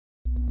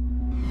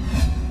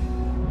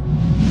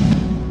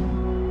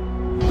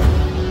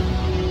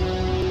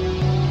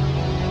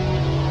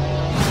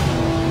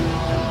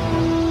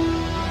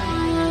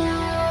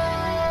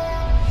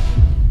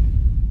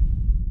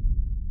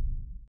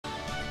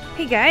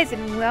guys,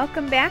 and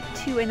welcome back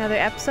to another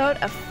episode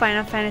of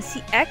Final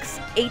Fantasy X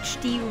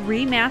HD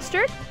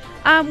Remastered.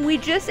 We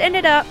just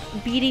ended up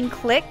beating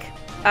Click,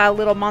 a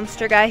little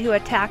monster guy who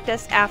attacked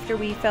us after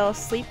we fell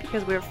asleep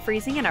because we were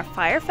freezing and our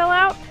fire fell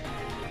out.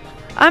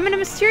 And a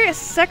mysterious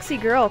sexy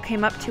girl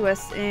came up to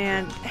us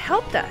and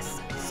helped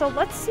us. So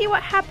let's see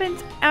what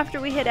happens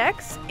after we hit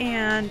X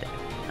and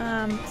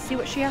see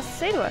what she has to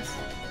say to us.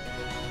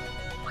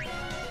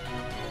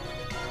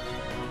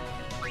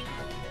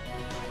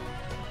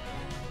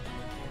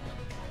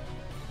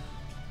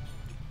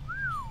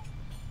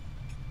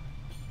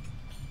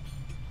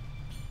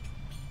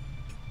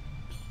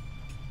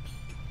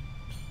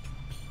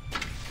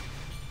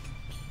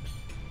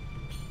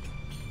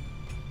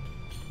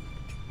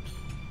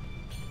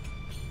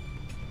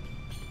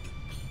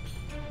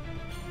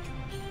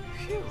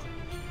 Phew.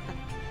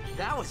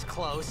 That was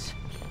close.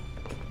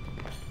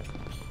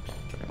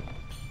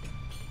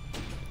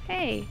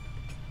 Hey.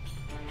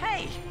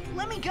 Hey,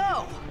 let me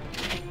go.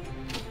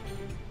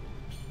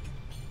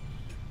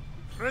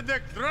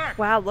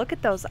 Wow, look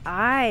at those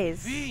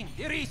eyes.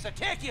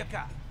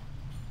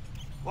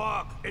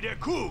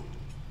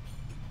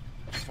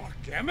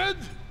 Forgemed?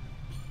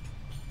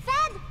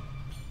 Fed!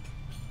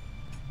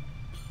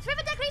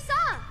 Trivida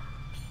Grisa!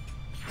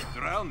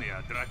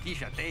 Draunia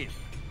Drakisha Dave.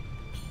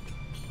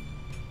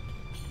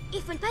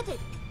 Ifun Petted!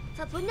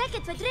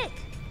 Fapuneket Fedrik!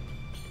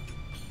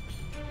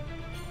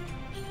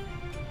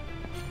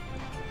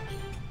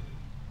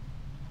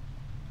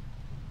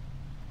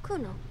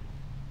 Kuno.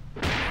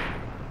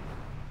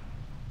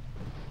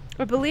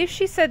 I believe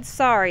she said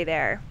sorry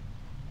there.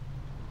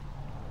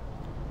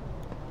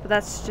 But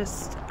that's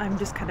just, I'm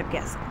just kind of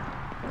guessing.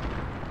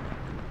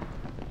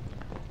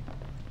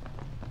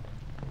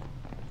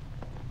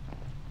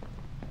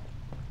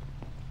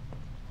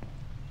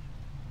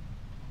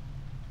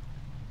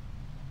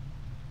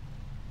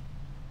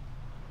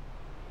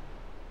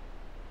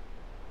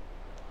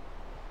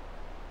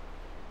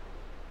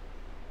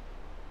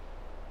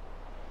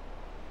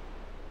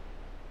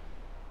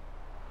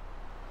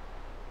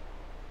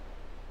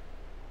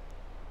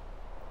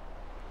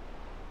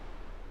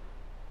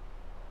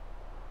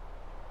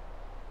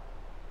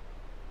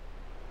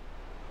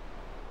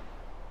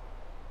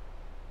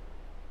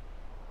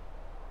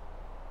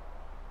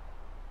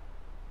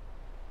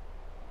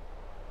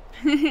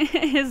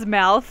 His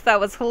mouth, that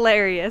was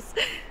hilarious.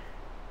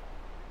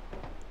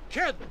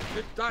 Kid,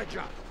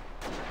 Daija.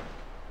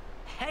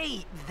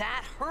 Hey,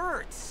 that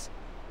hurts.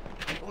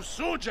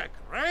 Usujek,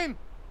 Rain?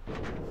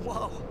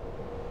 Whoa.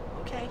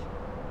 Okay.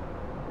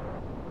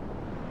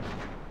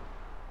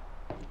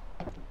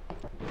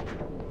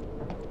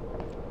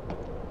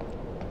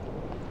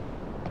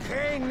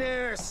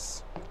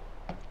 Canis!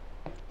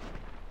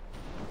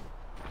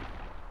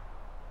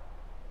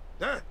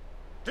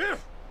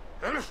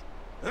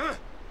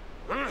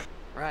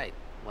 Right,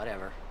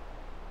 whatever.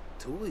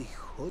 Tuli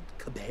Hood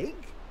Kabeg?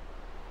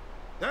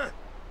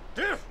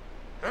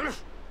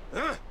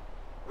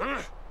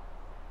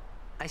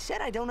 I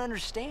said I don't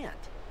understand.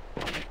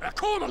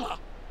 Akonala!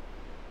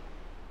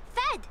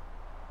 Fed!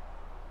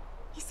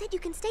 He said you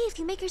can stay if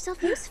you make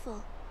yourself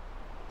useful.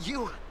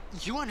 You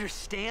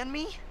understand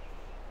me?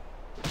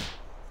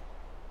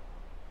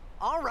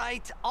 All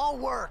right, I'll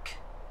work.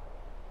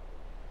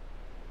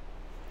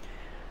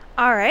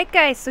 Alright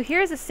guys, so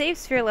here's a save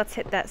sphere. Let's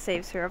hit that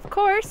save sphere, of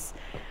course.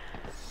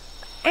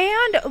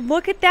 And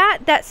look at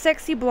that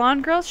sexy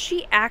blonde girl,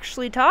 she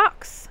actually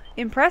talks.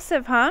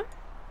 Impressive, huh?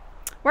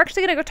 We're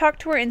actually going to go talk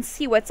to her and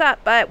see what's up,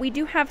 but we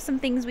do have some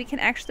things we can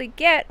actually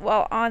get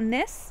while on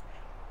this.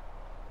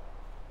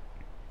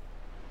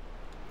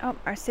 Oh,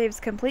 our save's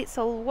complete,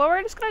 so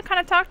we're just going to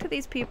kind of talk to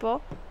these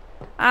people.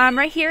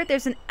 Right here,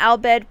 there's an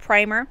Albed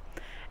primer.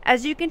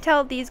 As you can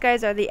tell, these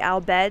guys are the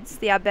Albeds.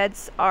 The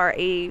Albeds are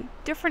a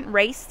different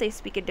race. They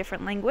speak a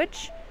different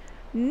language.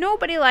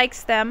 Nobody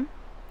likes them,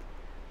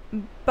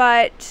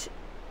 but,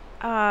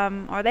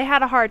 or they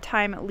had a hard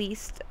time at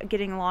least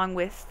getting along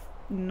with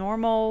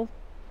normal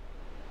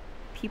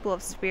people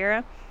of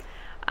Spira.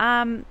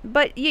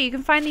 But yeah, you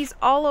can find these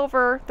all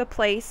over the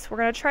place. We're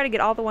going to try to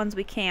get all the ones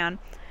we can.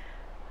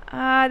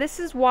 This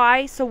is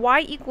Y, so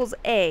Y equals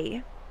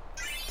A.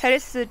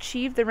 Titus has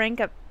achieved the rank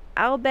of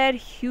Albed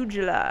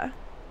Hugula.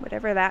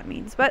 Whatever that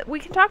means. But we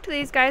can talk to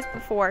these guys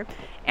before.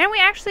 And we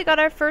actually got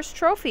our first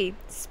trophy.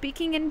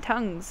 Speaking in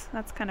tongues.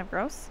 That's kind of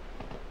gross.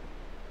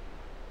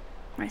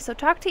 Alright, so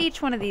talk to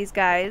each one of these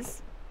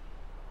guys.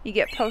 You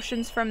get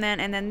potions from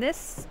them. And then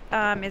this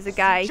is a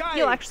guy.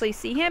 You'll actually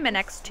see him in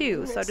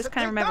X2. So just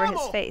kind of remember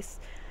his face.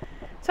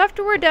 So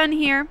after we're done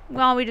here,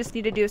 well, all we just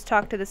need to do is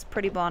talk to this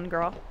pretty blonde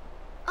girl.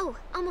 Oh,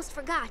 almost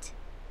forgot.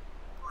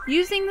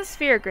 Using the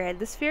sphere grid.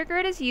 The sphere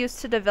grid is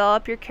used to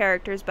develop your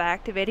characters by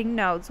activating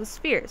nodes with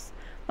spheres.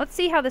 Let's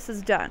see how this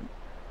is done.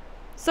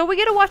 So we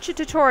get to watch a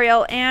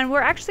tutorial, and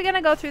we're actually going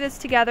to go through this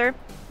together.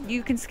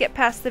 You can skip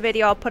past the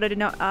video. I'll put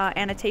an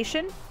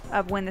annotation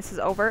of when this is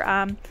over.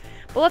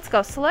 But let's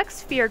go. Select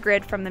sphere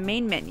grid from the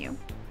main menu.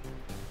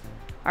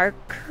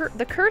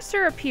 The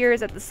cursor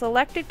appears at the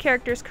selected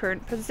character's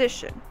current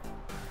position.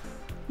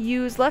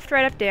 Use left,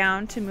 right, up,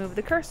 down to move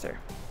the cursor.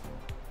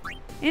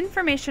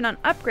 Information on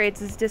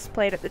upgrades is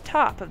displayed at the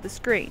top of the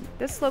screen.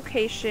 This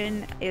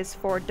location is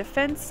for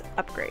defense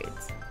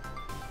upgrades,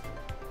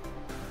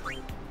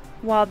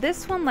 while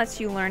this one lets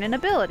you learn an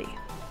ability.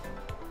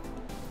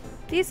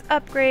 These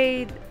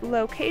upgrade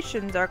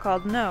locations are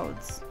called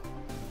nodes.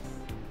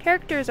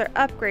 Characters are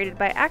upgraded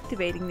by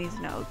activating these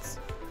nodes.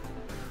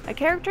 A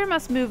character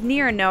must move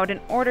near a node in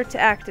order to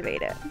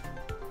activate it.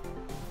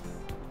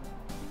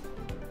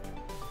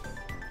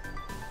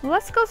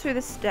 Let's go through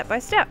this step by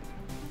step.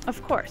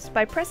 Of course,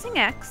 by pressing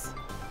X,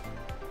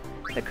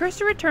 the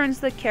cursor returns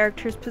the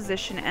character's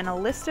position and a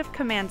list of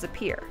commands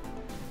appear.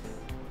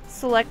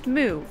 Select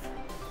Move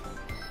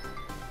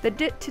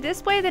to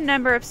display the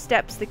number of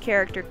steps the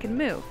character can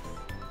move.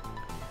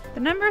 The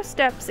number of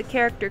steps a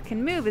character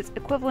can move is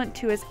equivalent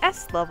to his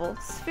S level,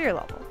 sphere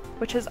level,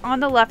 which is on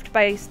the left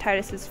by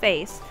Titus's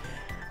face.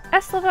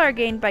 S level are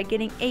gained by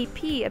getting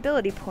AP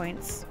ability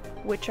points,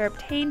 which are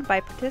obtained by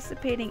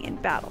participating in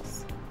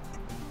battles.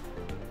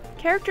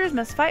 Characters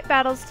must fight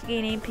battles to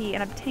gain AP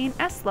and obtain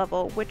S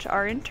level, which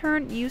are in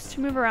turn used to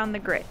move around the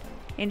grid.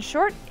 In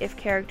short, if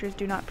characters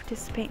do not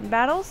participate in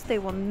battles, they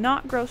will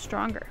not grow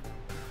stronger.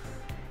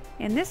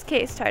 In this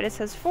case, Titus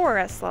has 4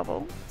 S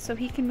level, so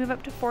he can move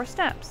up to 4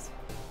 steps.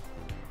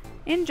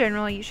 In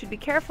general, you should be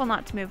careful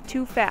not to move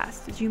too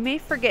fast, as you may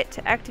forget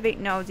to activate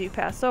nodes you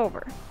pass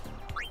over.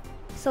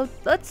 So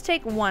let's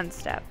take one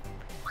step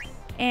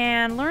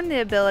and learn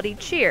the ability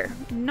Cheer.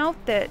 Note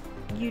that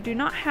you do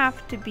not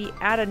have to be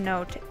at a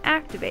node to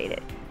activate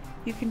it.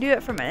 You can do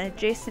it from an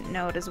adjacent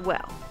node as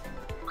well.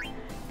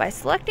 By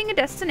selecting a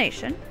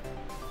destination,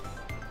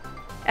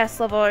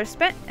 S level are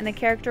spent and the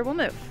character will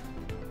move.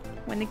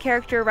 When the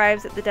character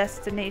arrives at the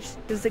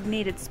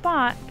designated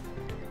spot,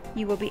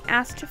 you will be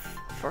asked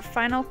for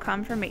final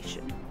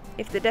confirmation.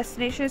 If the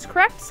destination is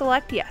correct,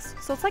 select yes.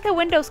 So it's like a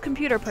Windows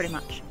computer pretty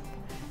much.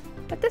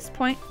 At this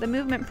point, the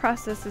movement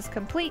process is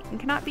complete and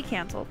cannot be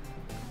cancelled.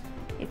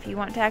 If you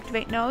want to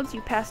activate nodes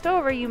you passed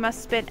over, you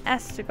must spin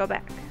S to go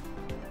back.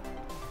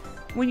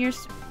 When you're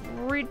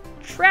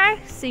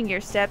retracing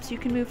your steps, you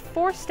can move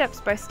 4 steps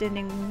by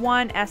spending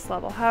 1 S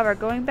level. However,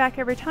 going back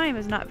every time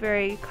is not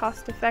very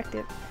cost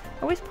effective.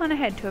 Always plan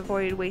ahead to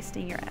avoid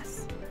wasting your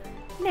S.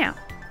 Now,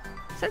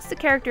 since the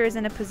character is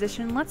in a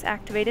position, let's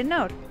activate a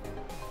node.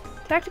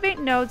 To activate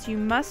nodes, you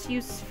must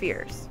use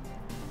spheres.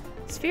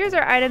 Spheres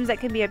are items that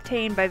can be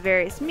obtained by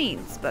various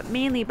means, but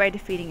mainly by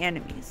defeating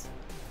enemies.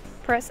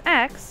 Press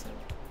X,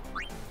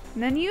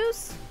 and then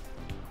use,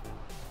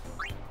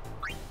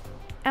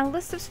 and a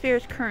list of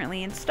spheres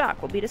currently in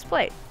stock will be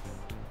displayed.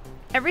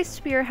 Every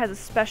sphere has a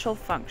special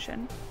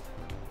function.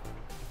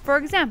 For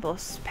example,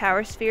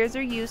 power spheres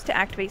are used to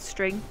activate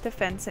strength,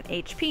 defense, and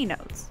HP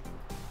nodes,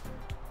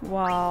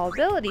 while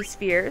ability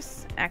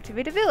spheres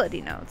activate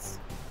ability nodes.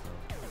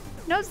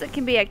 Nodes that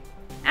can be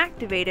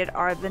activated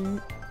are the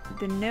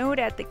node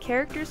at the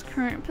character's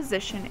current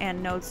position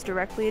and nodes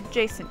directly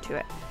adjacent to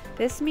it.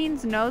 This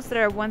means nodes that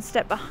are 1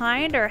 step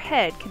behind or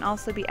ahead can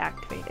also be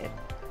activated.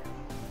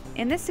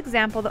 In this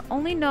example, the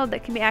only node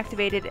that can be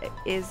activated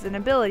is an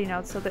ability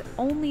node, so that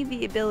only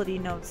the ability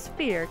node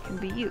sphere can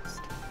be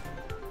used.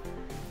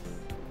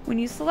 When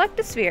you select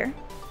a sphere,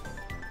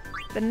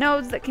 the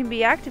nodes that can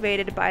be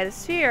activated by the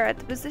sphere at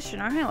the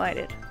position are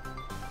highlighted.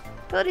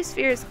 Ability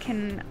spheres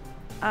can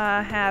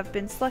have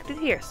been selected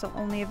here, so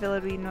only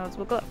ability nodes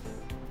will glow.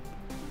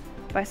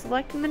 By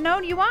selecting the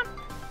node you want,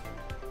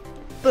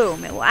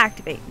 boom, it will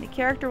activate and the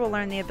character will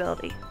learn the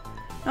ability.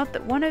 Note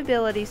that 1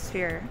 ability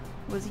sphere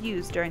was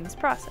used during this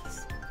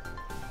process.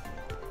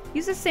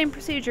 Use the same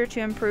procedure to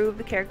improve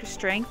the character's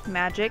strength,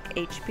 magic,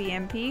 HP,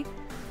 MP,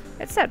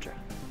 etc.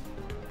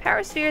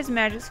 Power spheres,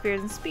 magic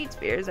spheres, and speed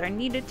spheres are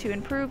needed to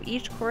improve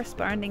each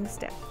corresponding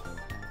step.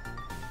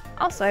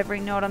 Also, every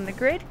node on the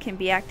grid can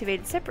be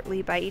activated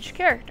separately by each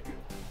character.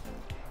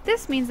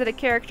 This means that a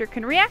character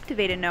can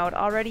reactivate a node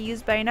already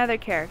used by another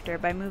character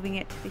by moving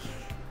it to the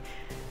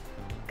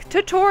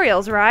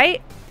tutorials,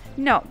 right?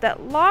 Note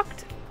that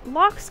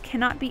locks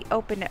cannot be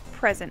opened at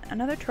present.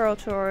 Another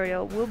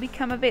tutorial will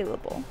become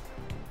available.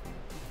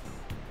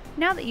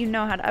 Now that you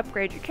know how to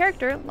upgrade your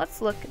character,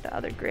 let's look at the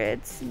other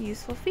grids and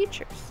useful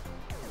features.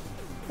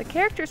 The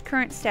character's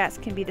current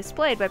stats can be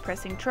displayed by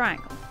pressing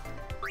triangle.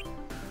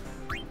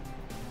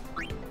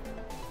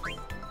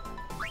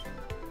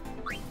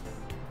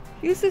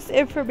 Use this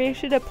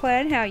information to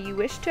plan how you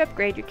wish to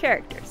upgrade your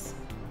characters.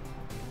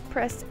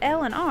 Press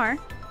L and R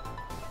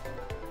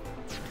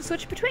to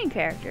switch between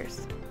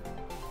characters.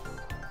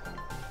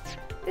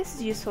 This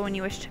is useful when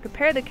you wish to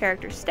compare the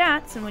character's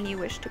stats and when you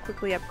wish to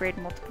quickly upgrade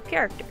multiple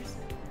characters.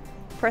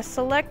 Press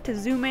select to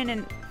zoom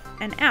in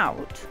and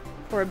out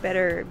for a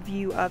better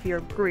view of your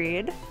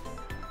grid.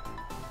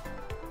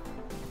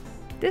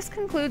 This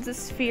concludes the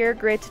sphere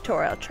grid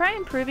tutorial. Try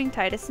improving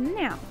Titus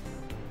now.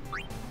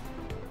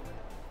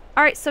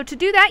 Alright, so to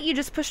do that, you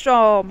just push,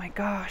 oh my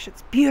gosh,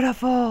 it's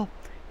beautiful.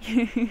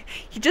 You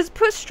just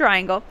push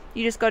triangle.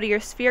 You just go to your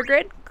sphere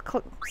grid,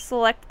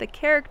 select the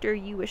character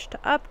you wish to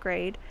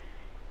upgrade,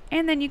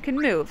 And then you can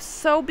move.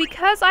 So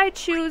because I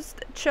chose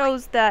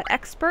the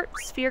expert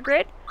sphere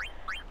grid,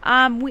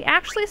 we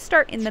actually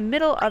start in the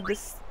middle of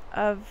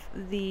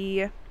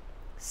the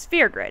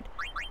sphere grid,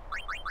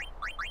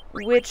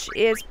 which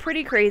is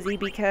pretty crazy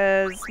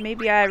because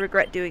maybe I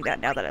regret doing that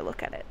now that I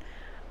look at it.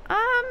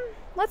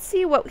 Let's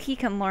see what he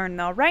can learn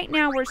though. Right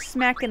now we're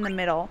smack in the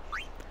middle.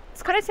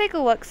 Let's kind of take a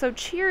look. So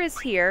cheer is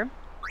here.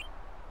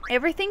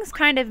 Everything's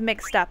kind of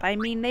mixed up. I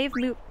mean, they've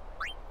moved.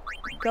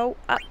 Go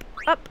up,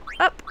 up,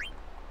 up.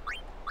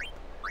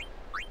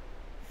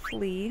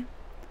 Flee.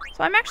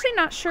 So I'm actually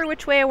not sure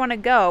which way I want to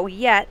go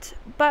yet,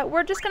 but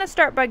we're just going to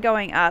start by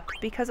going up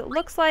because it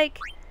looks like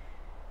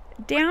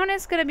down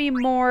is going to be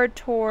more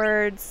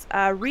towards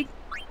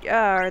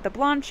the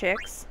blonde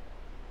chicks.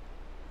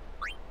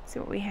 Let's see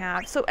what we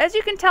have. So as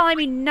you can tell, I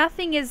mean,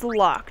 nothing is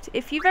locked.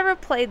 If you've ever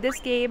played this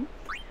game,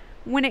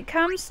 when it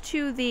comes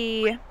to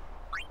the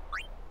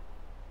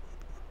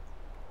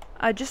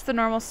just the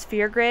normal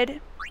sphere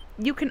grid,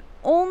 you can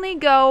only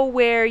go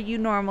where you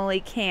normally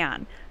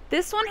can.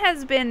 This one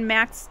has been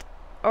maxed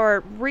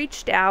or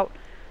reached out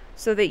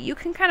so that you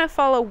can kind of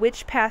follow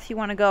which path you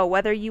want to go,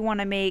 whether you want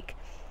to make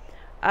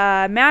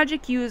a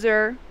magic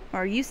user,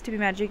 or used to be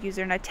magic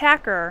user, an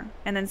attacker,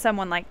 and then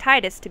someone like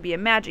Titus to be a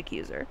magic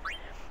user.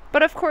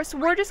 But of course,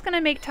 we're just going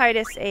to make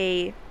Titus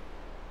an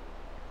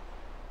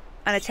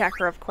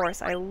attacker, of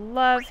course. I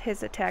love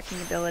his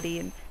attacking ability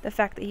and the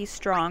fact that he's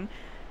strong.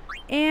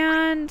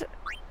 And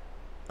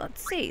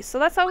let's see. So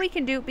that's all we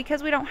can do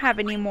because we don't have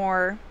any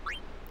more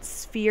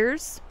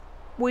spheres.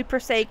 We per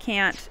se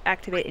can't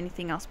activate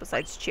anything else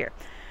besides cheer.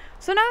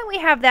 So now that we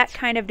have that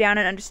kind of down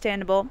and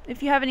understandable,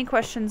 if you have any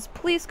questions,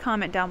 please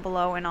comment down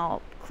below and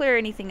I'll clear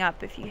anything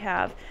up if you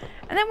have.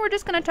 And then we're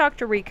just going to talk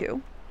to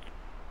Riku.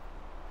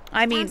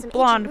 I mean,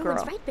 blonde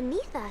girl. Right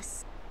beneath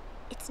us.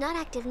 It's not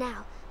active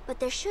now, but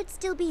there should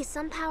still be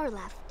some power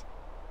left.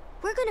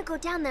 We're going to go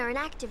down there and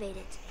activate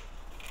it.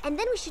 And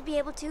then we should be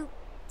able to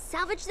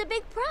salvage the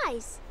big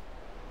prize.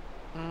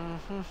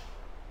 Mm-hmm.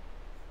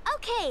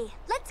 Okay,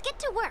 let's get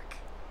to work.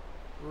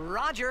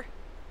 Roger.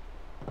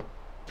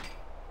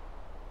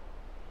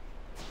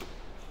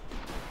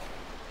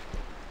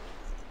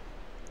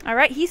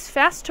 Alright, he's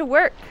fast to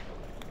work.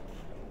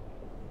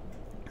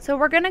 So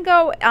we're going to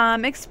go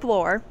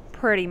explore,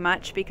 pretty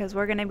much, because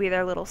we're going to be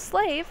their little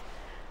slave.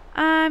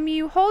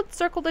 You hold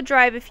circle to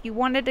drive if you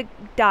wanted to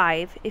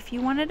dive. If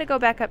you wanted to go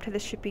back up to the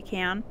ship, you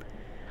can.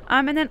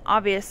 And then,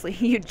 obviously,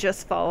 you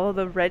just follow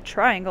the red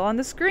triangle on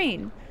the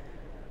screen.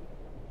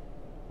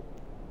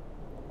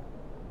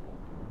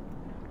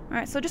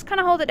 Alright, so just kind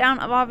of hold it down.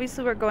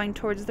 Obviously, we're going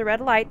towards the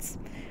red lights.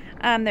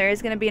 There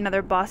is going to be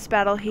another boss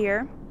battle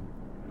here.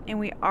 And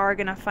we are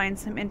going to find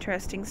some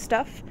interesting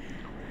stuff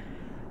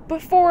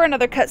before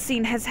another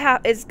cutscene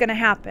is going to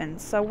happen.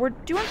 So we're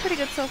doing pretty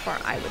good so far,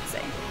 I would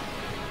say.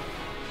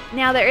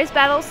 Now, there is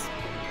battles,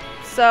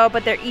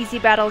 but they're easy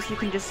battles. You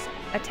can just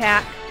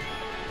attack.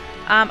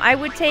 I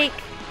would take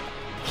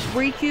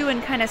Riku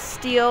and kind of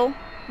steal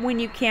when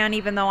you can,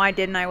 even though I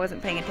didn't. I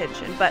wasn't paying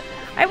attention. But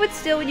I would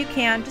steal when you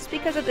can, just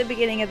because at the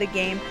beginning of the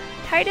game,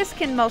 Titus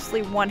can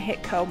mostly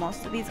one-hit KO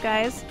most of these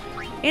guys.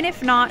 And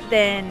if not,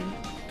 then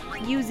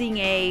using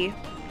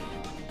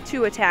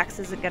 2 attacks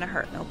isn't going to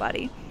hurt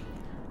nobody.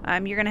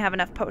 You're going to have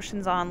enough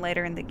potions on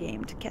later in the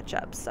game to catch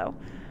up. So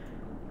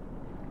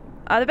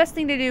the best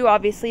thing to do,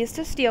 obviously, is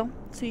to steal,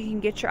 so you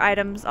can get your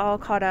items all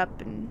caught up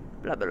and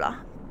blah, blah, blah.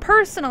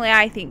 Personally,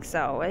 I think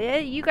so.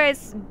 You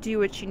guys do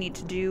what you need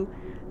to do.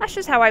 That's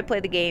just how I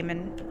play the game,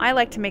 and I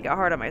like to make it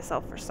hard on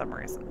myself for some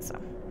reason,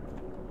 so.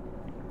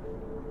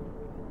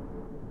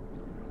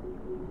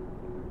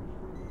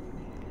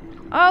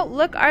 Oh,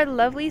 look, our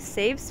lovely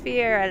save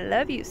sphere. I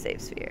love you, save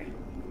sphere.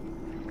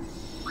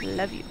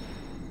 Love you.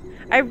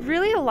 I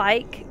really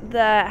like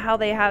how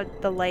they have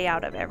the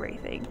layout of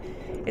everything.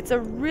 It's a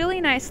really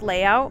nice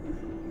layout.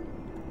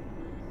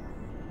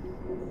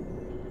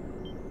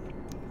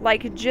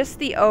 Like, just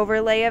the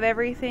overlay of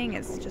everything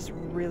is just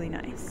really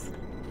nice.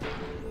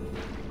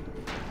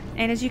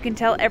 And as you can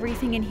tell,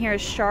 everything in here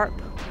is sharp.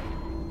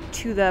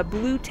 To the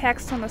blue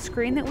text on the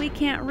screen that we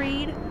can't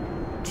read,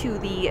 to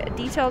the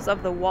details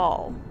of the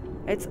wall.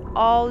 It's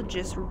all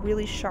just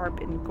really sharp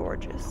and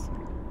gorgeous.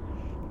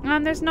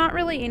 There's not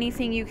really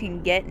anything you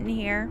can get in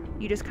here.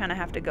 You just kind of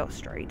have to go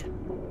straight.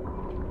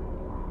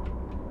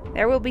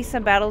 There will be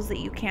some battles that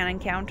you can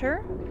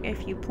encounter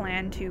if you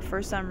plan to,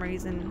 for some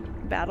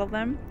reason, battle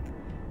them.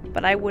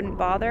 But I wouldn't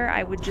bother.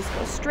 I would just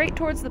go straight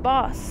towards the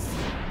boss.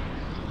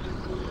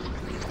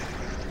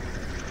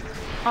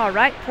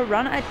 Alright,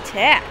 Piranha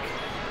attack.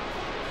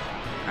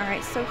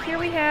 Alright, so here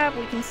we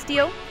can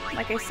steal,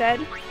 like I said.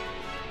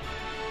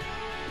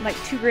 Like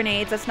 2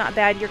 grenades, that's not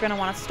bad. You're going to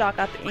want to stock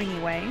up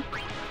anyway.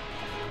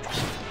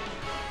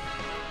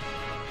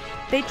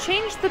 They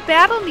changed the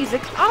battle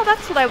music. Oh,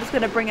 that's what I was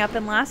going to bring up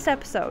in last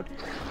episode.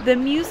 The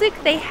music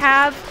they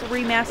have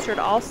remastered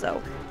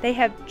also. They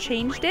have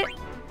changed it.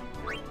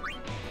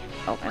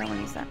 Oh, I don't want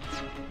to use that.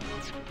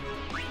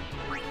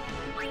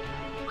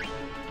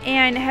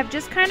 And have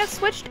just kind of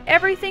switched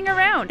everything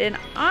around. And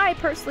I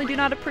personally do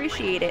not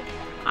appreciate it.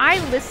 I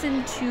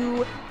listen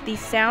to the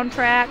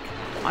soundtrack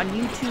on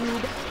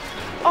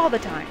YouTube all the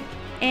time.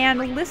 And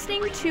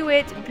listening to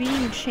it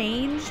being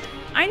changed,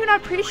 I do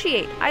not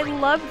appreciate. I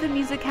love the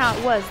music how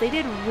it was. They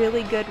did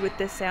really good with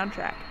this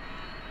soundtrack.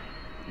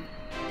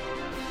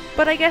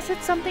 But I guess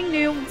it's something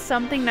new,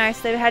 something nice.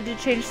 They had to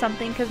change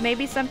something because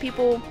maybe some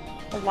people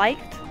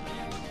liked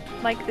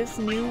this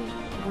new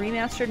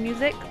remastered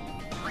music.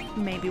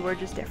 Maybe we're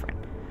just different.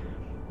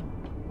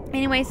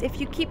 Anyways, if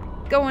you keep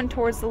going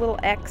towards the little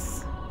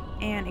X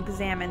and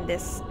examine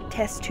this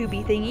test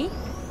tubey thingy,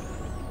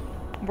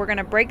 we're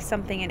gonna break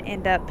something and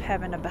end up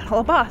having to battle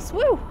a boss.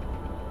 Woo!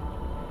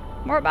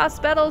 More boss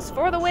battles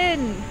for the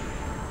win!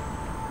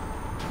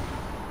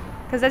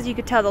 Because as you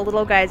could tell, the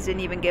little guys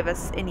didn't even give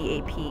us any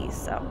AP,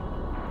 so.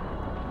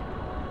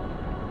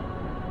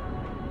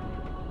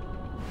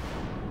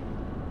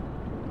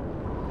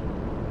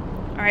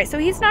 Alright, so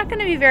he's not going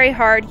to be very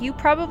hard. You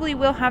probably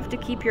will have to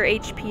keep your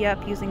HP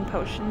up using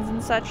potions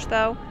and such,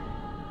 though.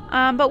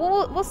 But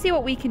we'll see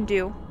what we can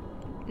do.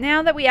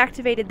 Now that we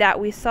activated that,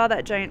 we saw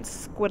that giant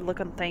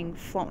squid-looking thing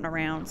floating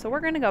around, so we're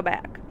going to go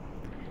back.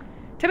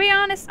 To be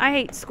honest, I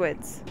hate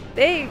squids.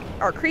 They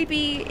are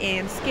creepy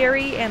and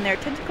scary, and their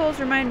tentacles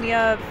remind me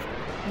of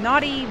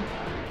naughty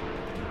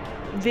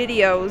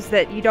videos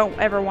that you don't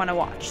ever want to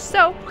watch.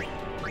 So,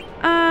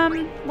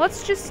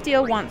 let's just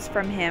steal once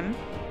from him,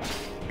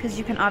 because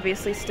you can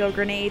obviously steal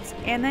grenades,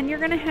 and then you're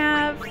going to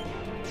have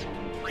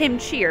him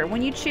cheer.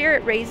 When you cheer,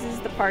 it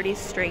raises the party's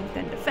strength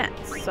and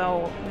defense,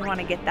 so we want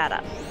to get that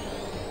up.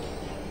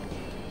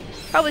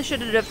 Probably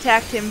should have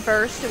attacked him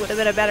first. It would have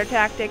been a better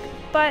tactic,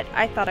 but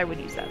I thought I would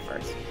use that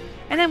first.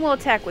 And then we'll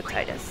attack with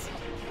Titus.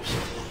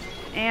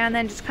 And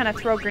then just kind of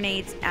throw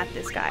grenades at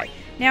this guy.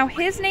 Now,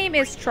 his name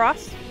is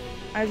Tross.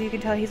 As you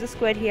can tell, he's a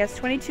squid. He has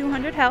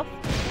 2200 health.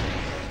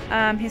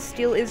 His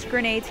steal is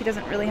grenades. He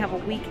doesn't really have a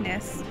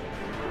weakness.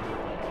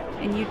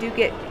 And you do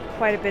get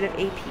quite a bit of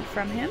AP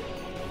from him.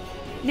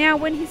 Now,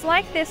 when he's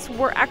like this,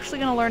 we're actually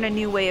going to learn a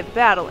new way of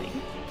battling.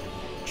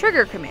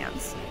 Trigger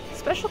commands.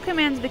 Special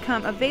commands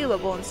become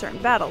available in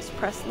certain battles.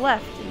 Press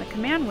left in the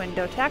command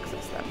window to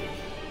access them,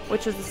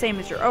 which is the same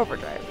as your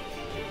overdrive.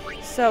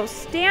 So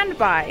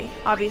standby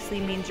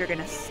obviously means you're going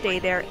to stay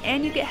there,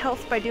 and you get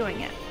health by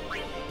doing it.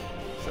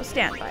 So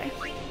standby.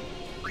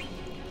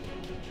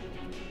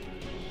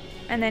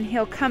 And then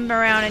he'll come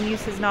around and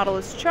use his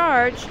Nautilus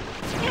charge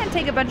and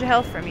take a bunch of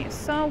health from you.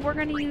 So we're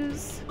going to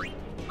use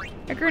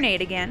a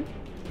grenade again.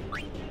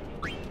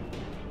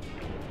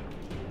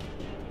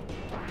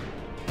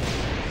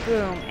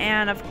 Boom.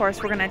 And of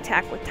course we're going to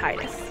attack with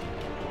Titus.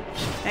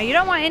 Now you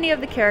don't want any of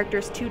the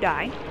characters to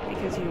die,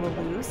 because you will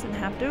lose and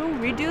have to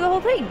redo the whole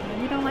thing.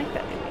 And you don't like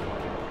that.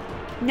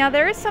 Now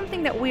there is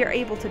something that we are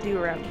able to do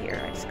around here.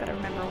 I just got to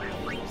remember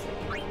how to use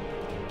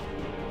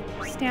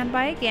it. Stand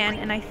by again,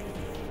 and I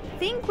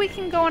think we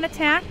can go on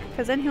attack,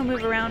 because then he'll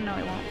move around. No,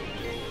 he won't.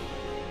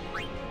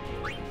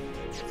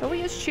 So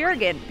we use cheer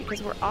again,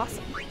 because we're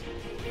awesome.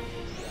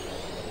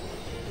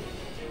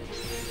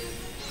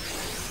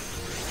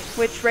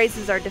 Which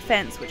raises our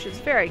defense, which is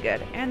very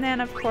good. And then,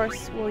 of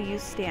course, we'll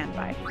use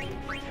standby,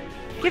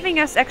 giving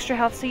us extra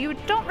health, so you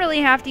don't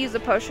really have to use a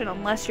potion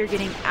unless you're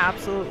getting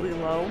absolutely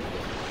low.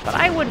 But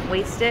I wouldn't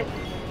waste it,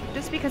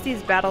 just because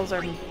these battles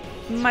are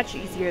much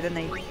easier than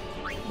they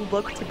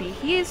look to be.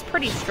 He is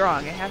pretty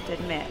strong, I have to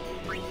admit,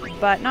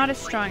 but not as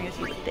strong as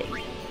you would think.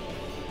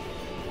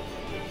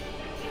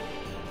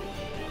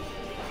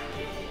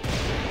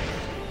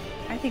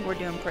 I think we're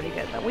doing pretty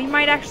good, though. We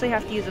might actually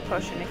have to use a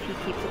potion if he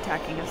keeps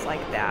attacking us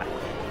like that.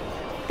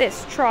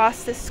 This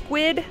Tross, this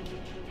squid,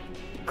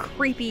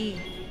 creepy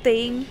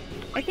thing.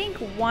 I think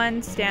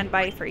one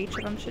standby for each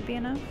of them should be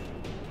enough.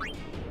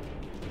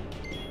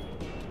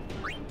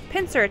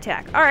 Pincer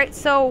attack. Alright,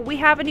 so we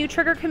have a new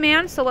trigger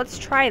command, so let's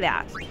try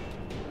that.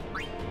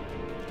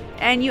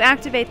 And you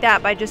activate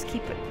that by just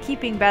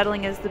keeping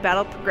battling as the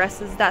battle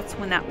progresses. That's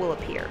when that will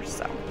appear,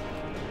 so.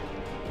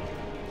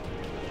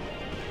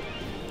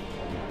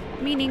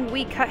 Meaning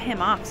we cut him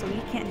off so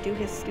he can't do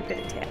his stupid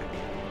attack.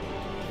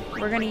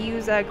 We're going to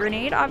use a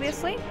grenade,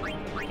 obviously.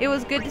 It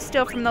was good to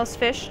steal from those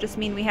fish, just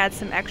mean we had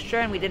some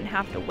extra and we didn't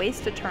have to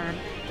waste a turn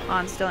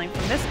on stealing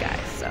from this guy,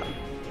 so.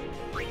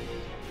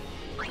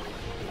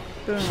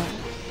 Boom.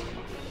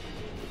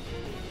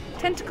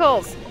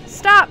 Tentacles!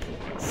 Stop!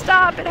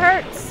 Stop! It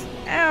hurts!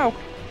 Ow!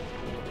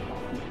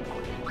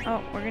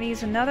 Oh, we're going to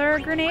use another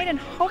grenade and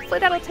hopefully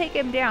that'll take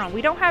him down.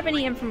 We don't have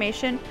any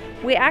information.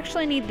 We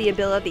actually need the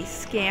ability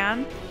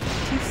scan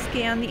to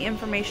scan the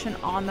information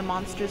on the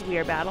monsters we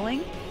are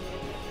battling.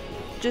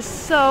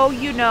 Just so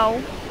you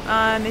know,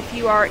 if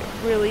you are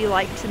really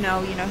like to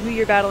know, who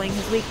you're battling,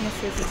 his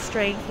weaknesses, his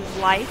strength, his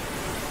life.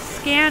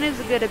 Scan is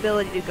a good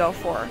ability to go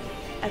for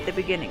at the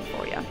beginning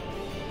for you.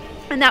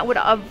 And that would,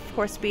 of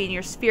course, be in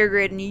your sphere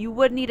grid, and you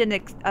would need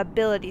an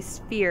ability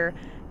sphere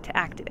to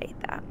activate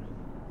that.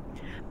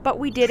 But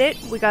we did it.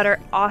 We got our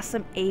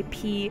awesome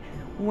AP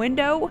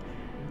window,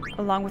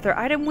 along with our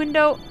item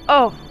window.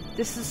 Oh,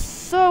 this is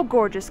so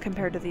gorgeous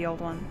compared to the old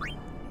one.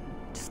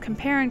 Just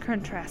compare and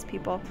contrast,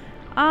 people.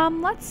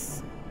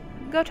 Let's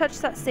Go touch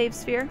that save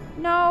sphere.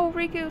 No,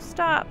 Riku,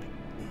 stop.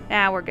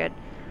 Nah, we're good.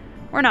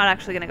 We're not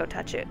actually going to go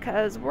touch it,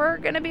 because we're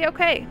going to be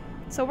okay.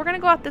 So we're going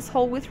to go out this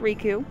hole with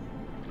Riku.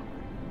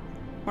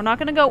 We're not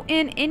going to go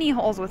in any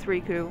holes with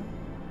Riku.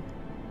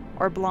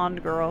 Or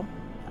Blonde Girl.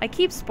 I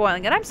keep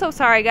spoiling it. I'm so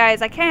sorry,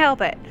 guys. I can't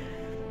help it.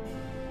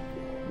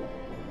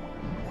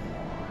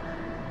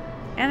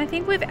 And I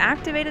think we've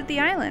activated the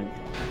island.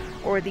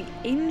 Or the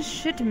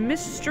ancient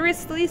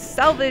mysteriously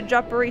salvage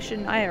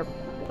operation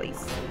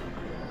place.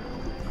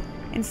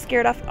 And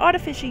scared off all the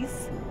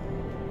fishies.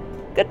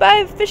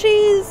 Goodbye,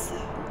 fishies!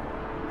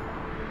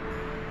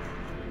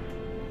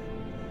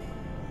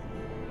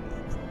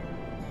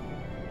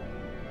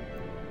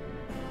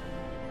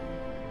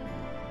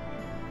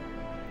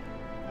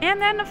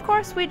 And then, of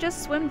course, we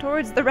just swim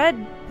towards the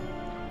red.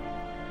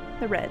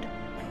 The red.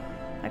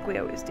 Like we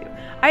always do.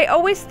 I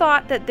always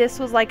thought that this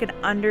was like an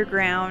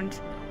underground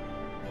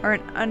or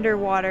an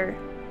underwater.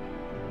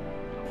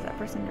 Is that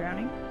person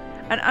drowning?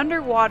 An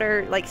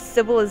underwater, like,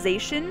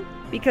 civilization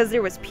because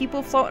there was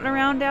people floating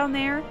around down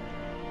there.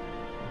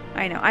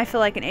 I know. I feel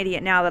like an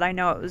idiot now that I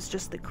know it was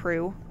just the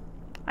crew.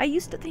 I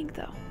used to think,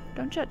 though.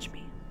 Don't judge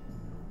me.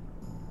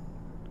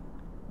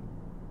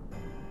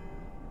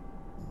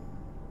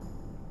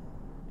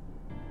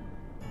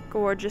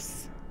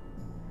 Gorgeous.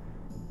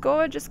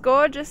 Gorgeous,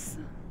 gorgeous.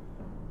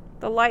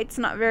 The light's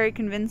not very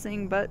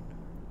convincing, but...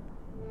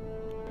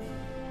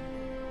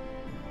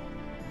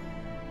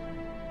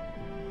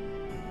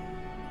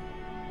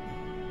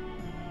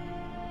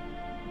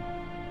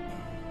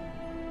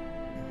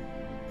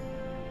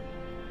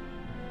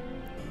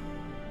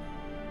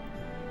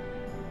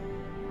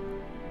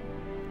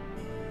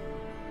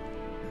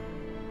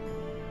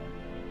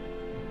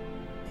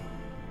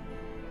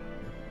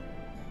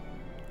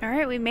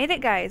 Alright, we made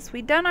it, guys.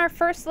 We done our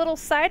first little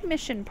side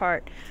mission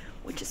part,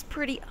 which is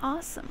pretty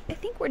awesome. I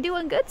think we're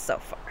doing good so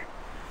far.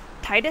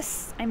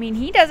 Titus, I mean,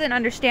 he doesn't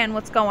understand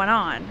what's going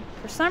on.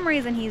 For some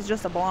reason, he's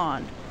just a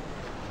blonde.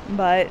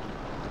 But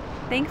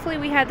thankfully,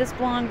 we had this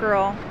blonde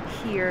girl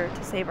here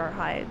to save our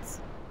hides.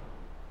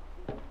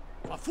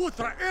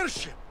 Vafutra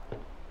airship.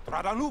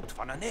 Tradanupt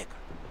van een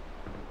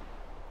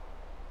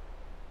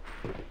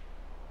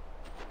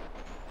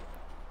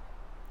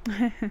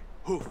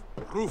Hoof,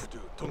 roofdu,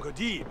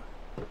 tungadib.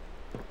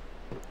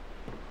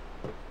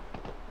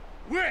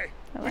 Wait!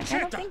 I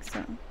don't think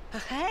so.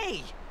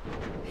 Hey!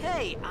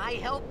 Hey, I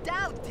helped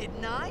out,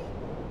 didn't I?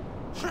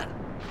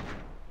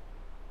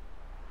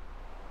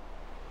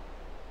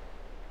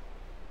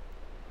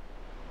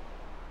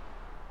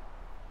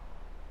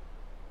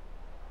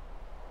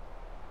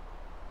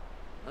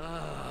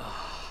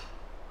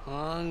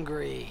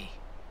 Hungry.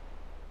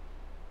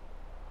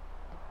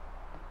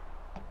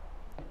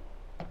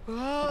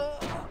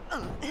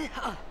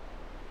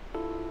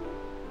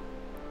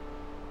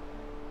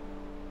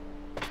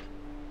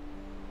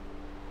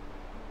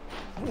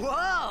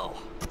 Whoa!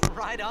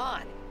 Right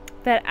on.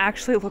 That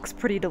actually looks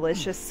pretty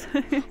delicious.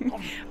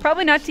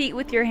 Probably not to eat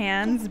with your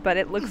hands, but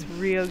it looks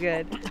real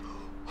good.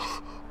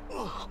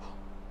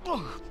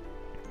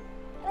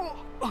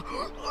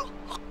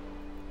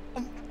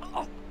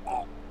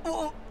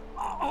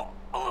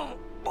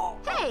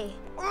 Hey!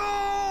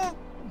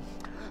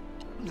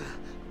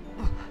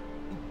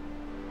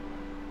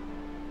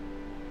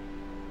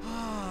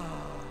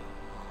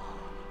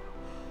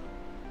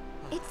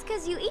 It's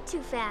 'cause you eat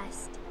too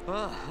fast.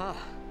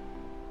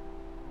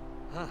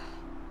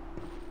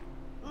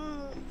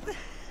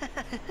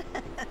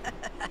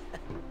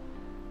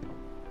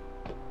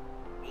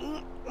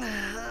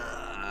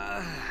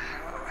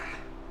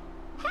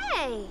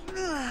 Hey!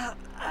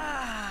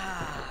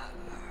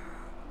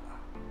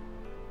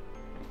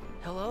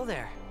 Hello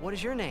there. What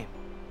is your name?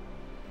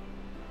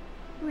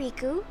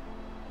 Riku?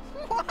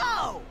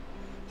 Whoa!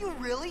 You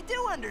really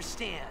do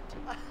understand.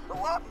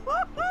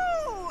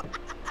 Woo-hoo-hoo!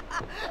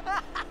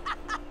 Huh?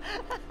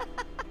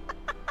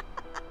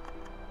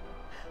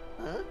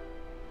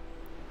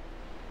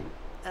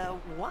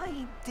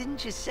 Why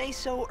didn't you say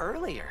so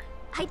earlier?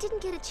 I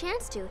didn't get a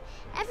chance to.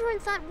 Everyone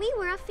thought we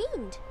were a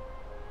fiend.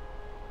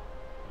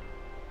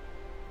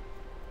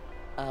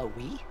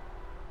 We?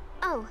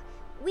 Oh,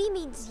 we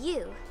means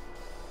you.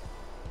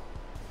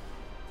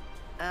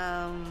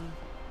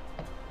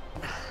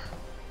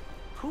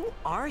 Who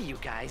are you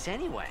guys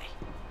anyway?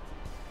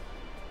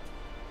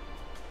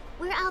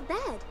 We're Al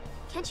Bhed.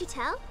 Can't you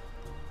tell?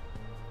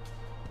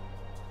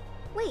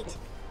 Wait,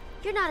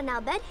 you're not an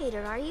Al Bhed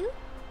hater, are you?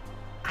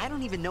 I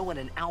don't even know what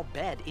an Al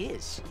Bhed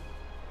is.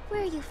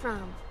 Where are you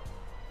from?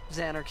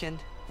 Xanarkand.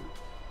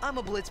 I'm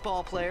a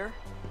blitzball player.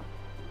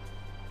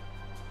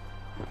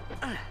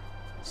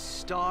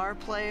 Star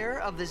player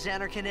of the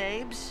Xanarkand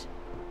Abes.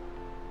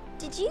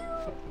 Did you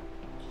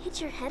hit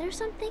your head or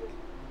something?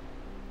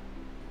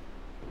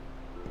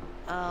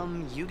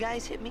 You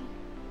guys hit me?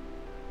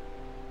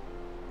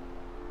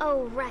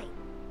 Oh, right.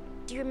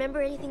 Do you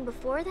remember anything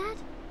before that?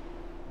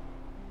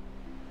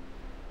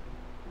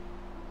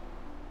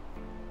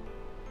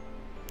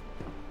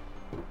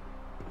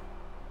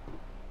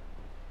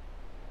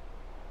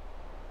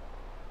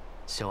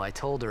 So I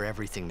told her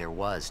everything there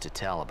was to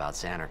tell about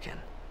Xanarkand.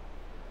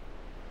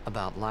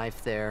 About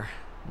life there,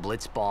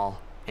 Blitzball,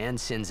 and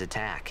Sin's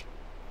attack.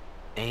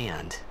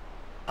 And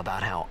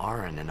about how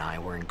Aaron and I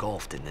were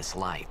engulfed in this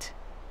light.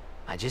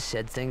 I just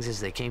said things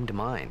as they came to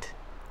mind.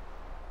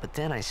 But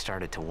then I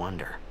started to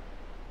wonder.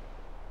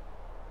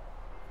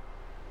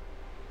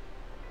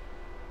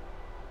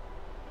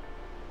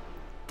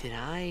 Did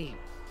I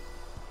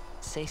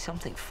say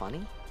something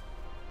funny?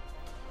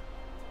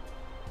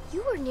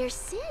 You were near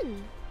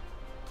Sin.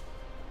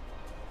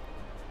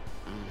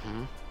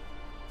 Mm-hmm.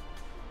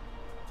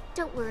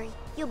 Don't worry,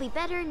 you'll be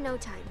better in no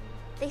time.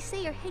 They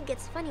say your head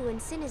gets funny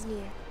when Sin is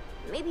near.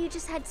 Maybe you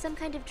just had some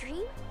kind of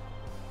dream?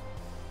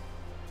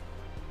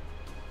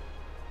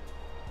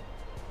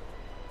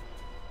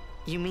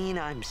 You mean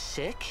I'm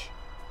sick?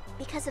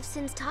 Because of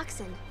Sin's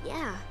toxin,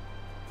 yeah.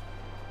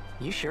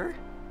 You sure?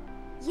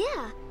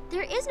 Yeah,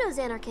 there is no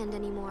Xanarkand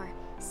anymore.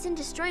 Sin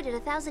destroyed it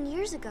 1,000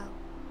 years ago.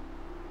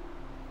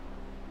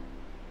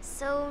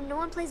 So no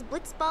one plays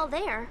Blitzball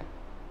there.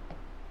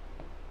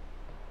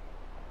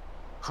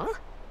 Huh?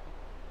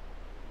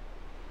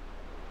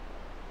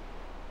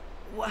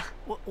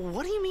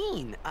 What do you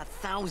mean,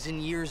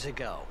 1,000 years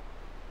ago?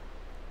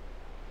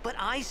 But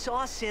I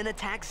saw Sin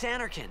attack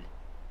Xanarkand.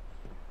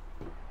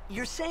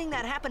 You're saying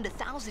that happened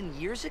 1,000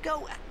 years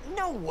ago?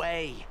 No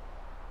way.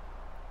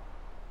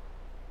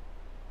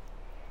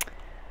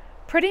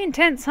 Pretty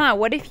intense, huh?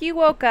 What if you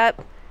woke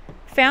up,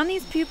 found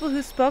these people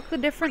who spoke a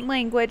different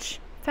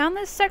language, found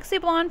this sexy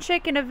blonde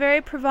chick in a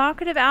very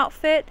provocative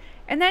outfit,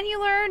 and then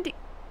you learned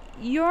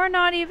your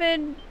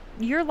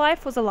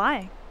life was a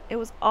lie. It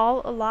was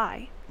all a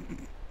lie.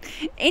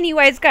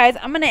 Anyways, guys,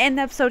 I'm going to end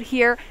the episode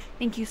here.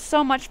 Thank you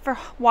so much for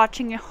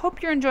watching. I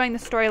hope you're enjoying the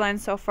storyline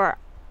so far.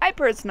 I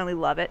personally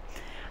love it.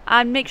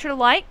 Make sure to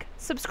like,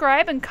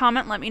 subscribe, and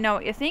comment. Let me know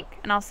what you think,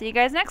 and I'll see you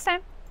guys next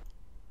time.